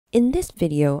In this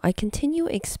video, I continue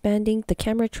expanding the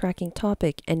camera tracking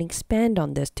topic and expand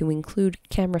on this to include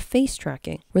camera face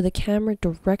tracking, where the camera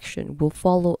direction will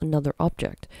follow another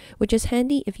object, which is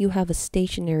handy if you have a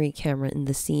stationary camera in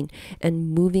the scene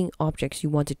and moving objects you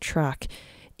want to track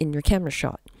in your camera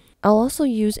shot. I'll also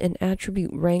use an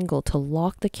attribute wrangle to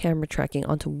lock the camera tracking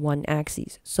onto one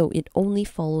axis, so it only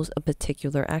follows a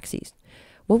particular axis.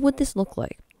 What would this look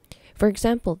like? For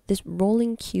example, this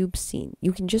rolling cube scene,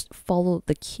 you can just follow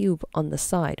the cube on the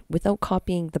side without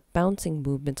copying the bouncing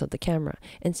movements of the camera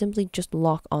and simply just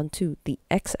lock onto the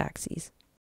x-axis.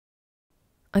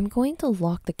 I'm going to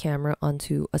lock the camera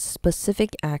onto a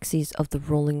specific axis of the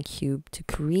rolling cube to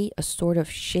create a sort of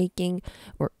shaking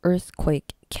or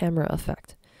earthquake camera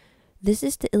effect. This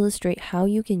is to illustrate how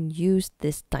you can use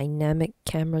this dynamic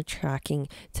camera tracking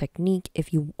technique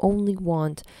if you only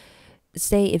want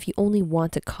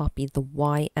to copy the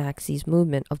y-axis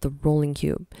movement of the rolling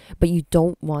cube, but you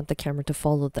don't want the camera to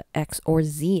follow the x or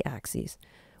z axes.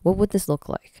 What would this look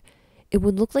like? It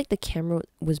would look like the camera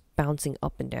was bouncing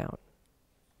up and down,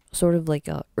 sort of like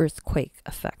an earthquake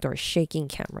effect or a shaking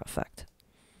camera effect.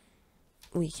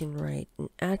 We can write an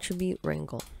attribute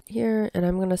wrangle here, and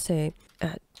I'm going to say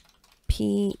at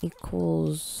p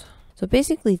equals, so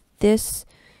basically this,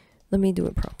 let me do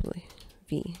it properly,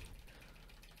 v.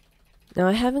 Now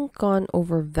I haven't gone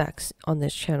over vex on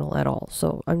this channel at all,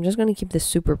 so I'm just going to keep this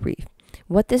super brief.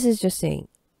 What this is just saying,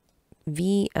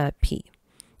 v at p.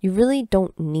 You really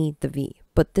don't need the v,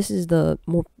 but this is the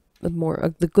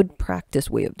the good practice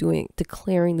way of doing it,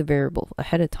 declaring the variable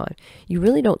ahead of time. You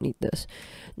really don't need this,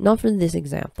 not for this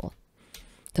example.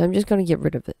 So I'm just going to get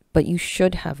rid of it, but you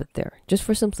should have it there. Just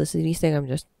for simplicity's sake, I'm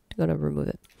just going to remove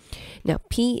it. Now,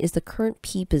 P is the current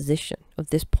P position of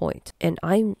this point, and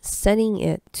I'm setting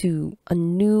it to a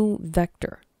new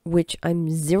vector, which I'm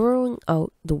zeroing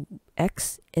out the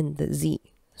X and the Z.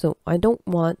 So I don't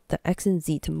want the X and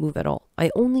Z to move at all.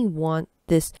 I only want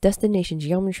this destination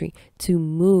geometry to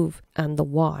move on the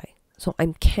Y. So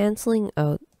I'm canceling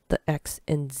out the X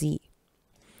and Z.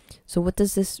 So what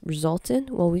does this result in?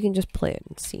 Well, we can just play it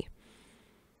and see.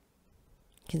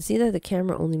 You can see that the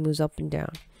camera only moves up and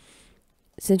down.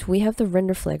 Since we have the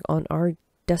render flag on our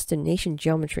destination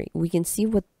geometry, we can see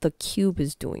what the cube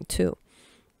is doing too.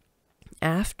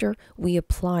 After we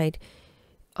applied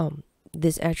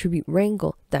this attribute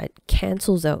wrangle that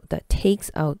cancels out, that takes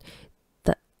out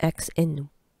the X and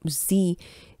Z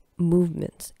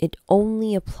movements, it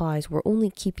only applies, we're only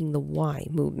keeping the Y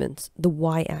movements, the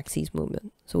Y axis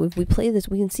movement. So if we play this,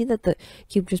 we can see that the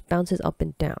cube just bounces up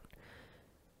and down.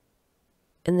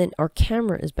 And then our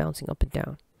camera is bouncing up and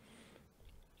down.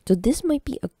 So this might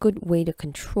be a good way to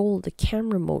control the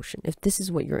camera motion if this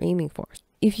is what you're aiming for.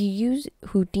 If you use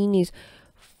Houdini's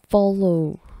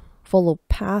follow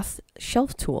path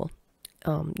shelf tool,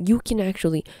 you can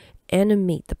actually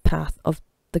animate the path of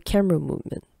the camera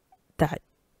movement that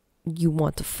you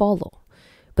want to follow,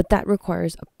 but that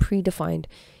requires a predefined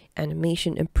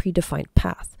animation and predefined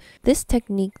path. This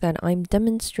technique that I'm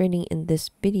demonstrating in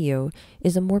this video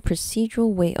is a more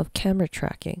procedural way of camera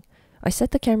tracking. I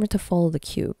set the camera to follow the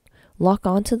cube, lock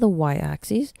onto the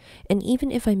y-axis, and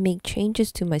even if I make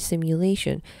changes to my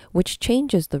simulation, which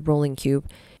changes the rolling cube,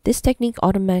 this technique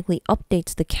automatically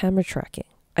updates the camera tracking.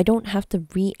 I don't have to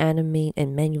reanimate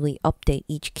and manually update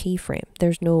each keyframe. There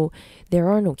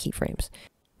are no keyframes.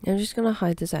 I'm just going to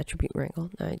hide this attribute wrangle.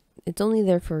 It's only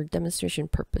there for demonstration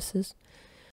purposes.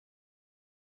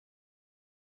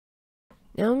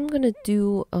 Now I'm going to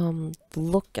do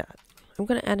look at. I'm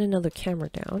going to add another camera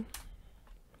down.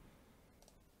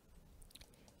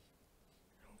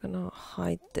 I'm going to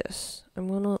hide this. I'm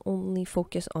going to only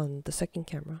focus on the second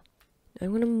camera. I'm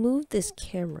going to move this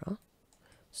camera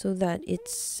so that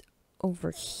it's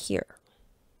over here.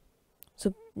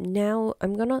 So now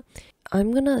I'm gonna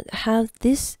have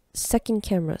this second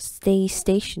camera stay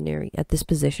stationary at this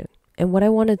position. And what I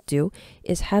want to do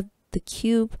is have the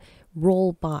cube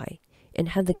roll by and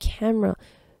have the camera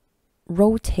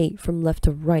rotate from left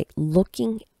to right,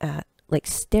 looking at, like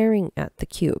staring at the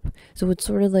cube. So it's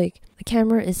sort of like the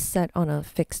camera is set on a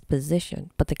fixed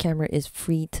position, but the camera is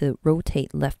free to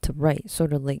rotate left to right,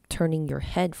 sort of like turning your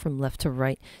head from left to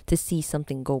right to see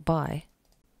something go by.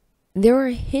 There are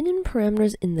hidden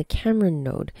parameters in the camera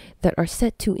node that are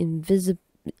set to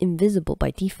invisible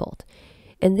by default.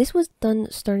 And this was done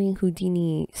starting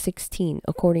Houdini 16,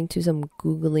 according to some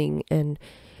Googling and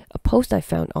a post I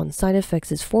found on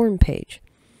sidefx's forum page.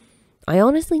 I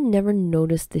honestly never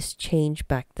noticed this change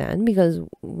back then because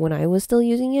when I was still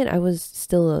using it, I was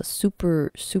still a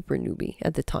super newbie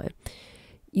at the time.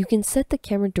 You can set the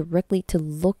camera directly to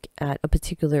look at a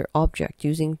particular object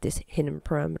using this hidden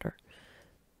parameter.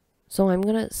 So I'm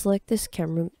going to select this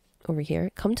camera over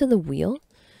here, come to the wheel,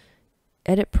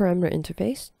 edit parameter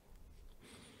interface.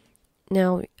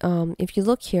 Now, if you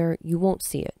look here, you won't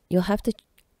see it. You'll have to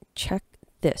check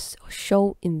this,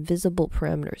 show invisible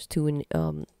parameters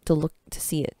to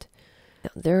see it. Now,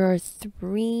 there are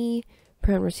 3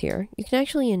 parameters here. You can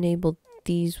actually enable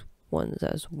these ones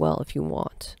as well if you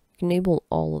want. You can enable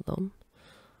all of them.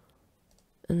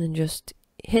 And then just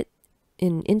hit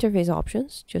in interface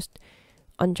options, just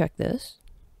uncheck this.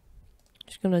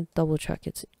 Just gonna double check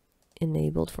it's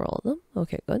enabled for all of them.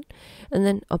 Okay, good. And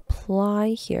then apply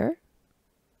here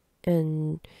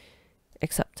and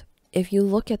accept. If you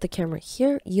look at the camera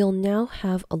here, you'll now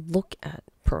have a look at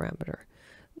parameter.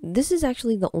 This is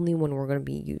actually the only one we're going to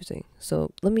be using.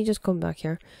 So let me just come back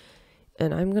here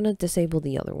and I'm going to disable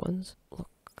the other ones. Look.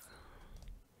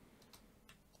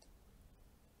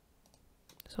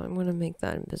 So I'm going to make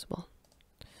that invisible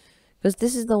because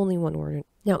this is the only one we're in.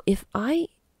 Now, if I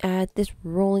add this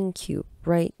rolling cube,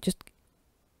 right, just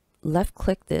left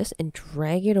click this and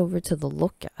drag it over to the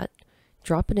look at,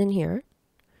 drop it in here,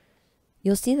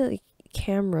 you'll see that the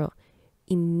camera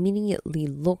immediately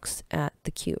looks at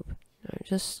the cube. I'm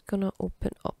just gonna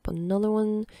open up another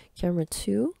one, camera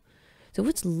 2. So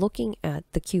it's looking at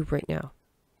the cube right now.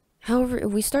 However,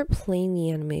 if we start playing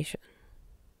the animation,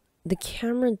 the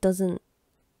camera doesn't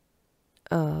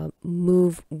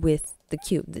move with the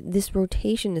cube. This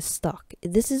rotation is stuck.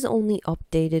 This is only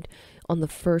updated on the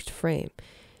first frame.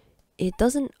 It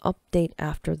doesn't update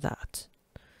after that.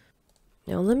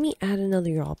 Now let me add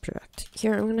another object.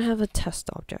 Here I'm going to have a test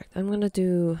object. I'm going to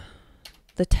do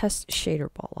the test shader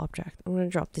ball object. I'm going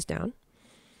to drop this down.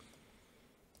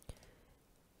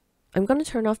 I'm going to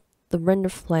turn off the render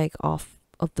flag off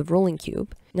of the rolling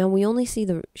cube. Now we only see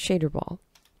the shader ball.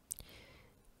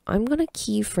 I'm going to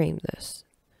keyframe this.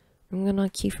 I'm going to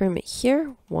keyframe it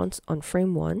here once on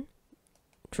frame 1.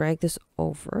 Drag this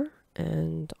over,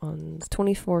 and on the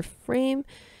 24th frame,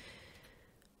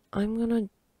 I'm going to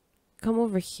come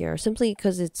over here simply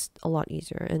because it's a lot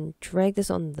easier and drag this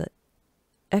on the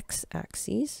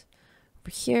x-axis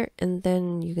over here, and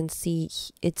then you can see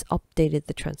it's updated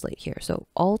the translate here. So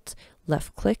alt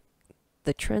left click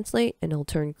the translate and it'll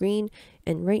turn green,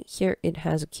 and right here it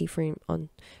has a keyframe on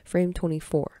frame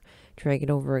 24. Drag it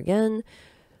over again,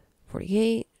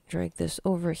 48, drag this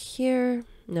over here.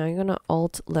 Now you're gonna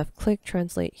alt left click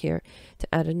translate here to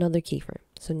add another keyframe.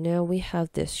 So now we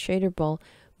have this shader ball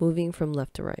moving from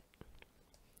left to right.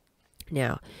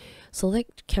 Now,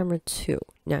 select camera 2.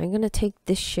 Now I'm going to take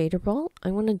this shader ball.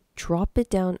 I'm going to drop it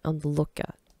down on the look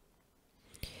at.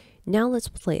 Now let's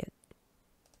play it.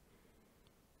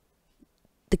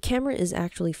 The camera is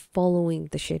actually following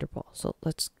the shader ball. So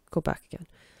let's go back again.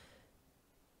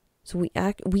 So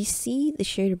we see the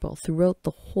shader ball throughout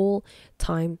the whole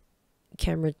time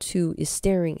camera 2 is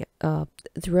staring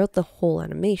throughout the whole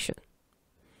animation,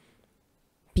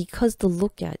 because the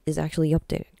look at is actually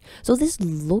updated. So this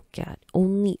look at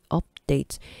only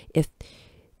updates if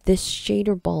this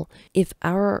shader ball, if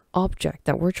our object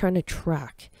that we're trying to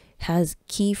track has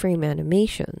keyframe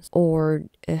animations, or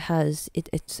it has a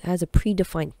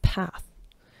predefined path.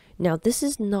 Now this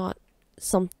is not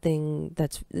something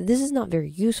this is not very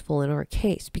useful in our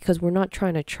case because we're not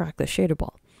trying to track the shader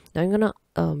ball. Now I'm gonna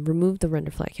remove the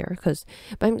render flag here because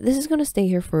this is gonna stay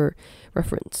here for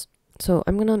reference. So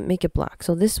I'm gonna make it black.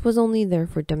 So this was only there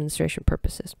for demonstration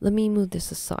purposes. Let me move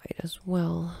this aside as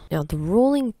well. Now the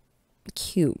rolling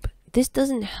cube, this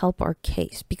doesn't help our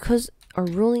case because our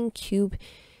rolling cube,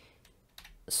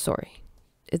 sorry,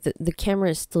 the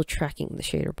camera is still tracking the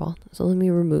shader ball. So let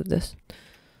me remove this.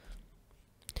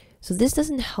 So this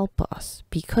doesn't help us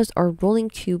because our rolling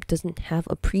cube doesn't have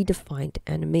a predefined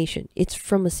animation. It's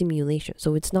from a simulation,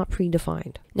 so it's not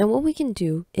predefined. Now what we can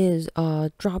do is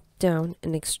drop down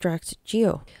and extract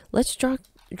geo. Let's drop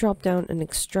down and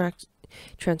extract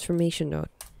transformation node.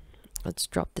 Let's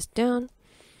drop this down.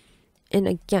 And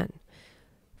again,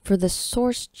 for the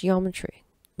source geometry,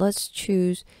 let's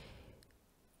choose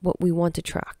what we want to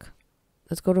track.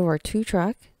 Let's go to our 2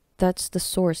 track. That's the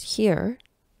source here.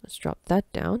 Let's drop that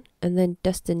down, and then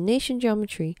destination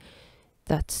geometry,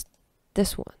 that's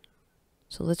this one.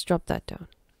 So let's drop that down.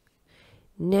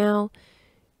 Now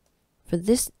for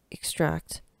this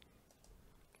extract,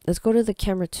 let's go to the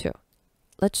camera 2.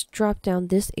 Let's drop down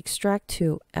this extract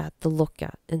 2 at the look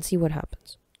at and see what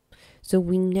happens. So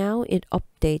it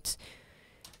updates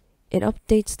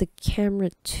the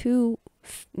camera 2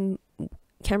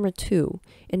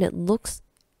 and it looks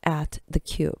at the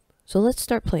cube. So let's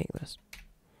start playing this.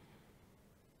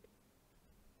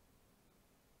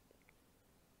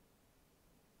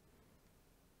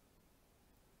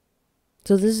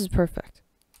 So this is perfect.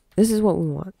 This is what we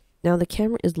want. Now the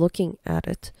camera is looking at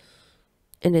it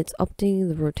and it's updating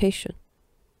the rotation.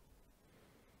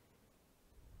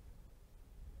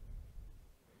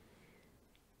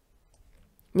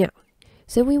 Now,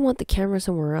 say we want the camera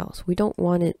somewhere else. We don't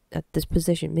want it at this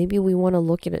position. Maybe we want to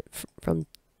look at it from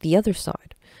the other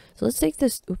side. So let's take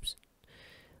this,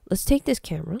 let's take this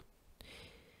camera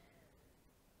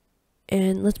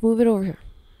and let's move it over here.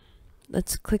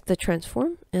 Let's click the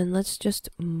transform and let's just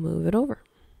move it over.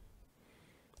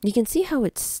 You can see how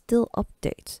it still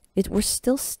updates. We're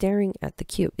still staring at the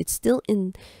cube. It's still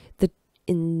in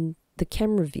the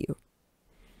camera view.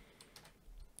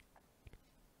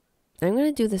 I'm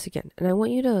going to do this again, and I want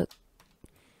you to,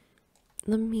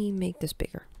 let me make this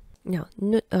bigger. Now,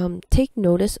 take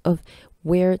notice of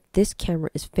where this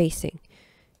camera is facing.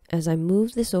 As I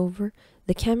move this over,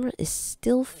 the camera is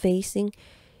still facing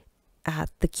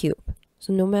at the cube.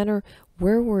 So no matter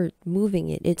where we're moving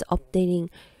it, it's updating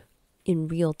in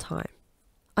real time.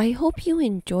 I hope you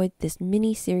enjoyed this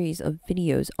mini series of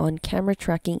videos on camera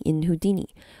tracking in Houdini.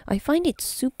 I find it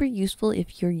super useful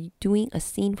if you're doing a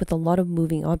scene with a lot of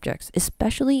moving objects,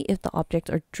 especially if the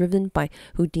objects are driven by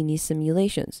Houdini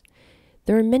simulations.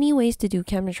 There are many ways to do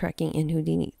camera tracking in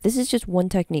Houdini. This is just one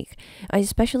technique. I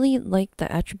especially like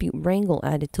the attribute wrangle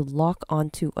added to lock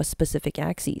onto a specific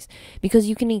axis, because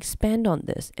you can expand on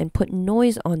this and put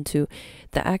noise onto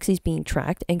the axis being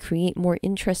tracked and create more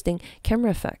interesting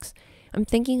camera effects. I'm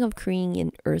thinking of creating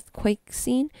an earthquake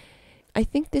scene. I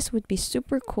think this would be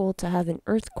super cool to have an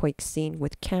earthquake scene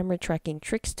with camera tracking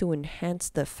tricks to enhance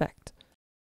the effect.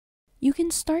 You can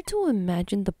start to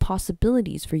imagine the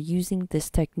possibilities for using this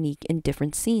technique in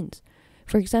different scenes.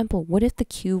 For example, what if the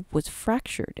cube was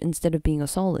fractured instead of being a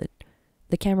solid?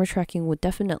 The camera tracking would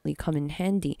definitely come in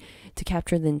handy to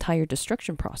capture the entire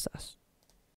destruction process.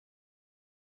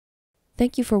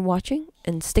 Thank you for watching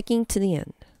and sticking to the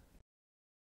end.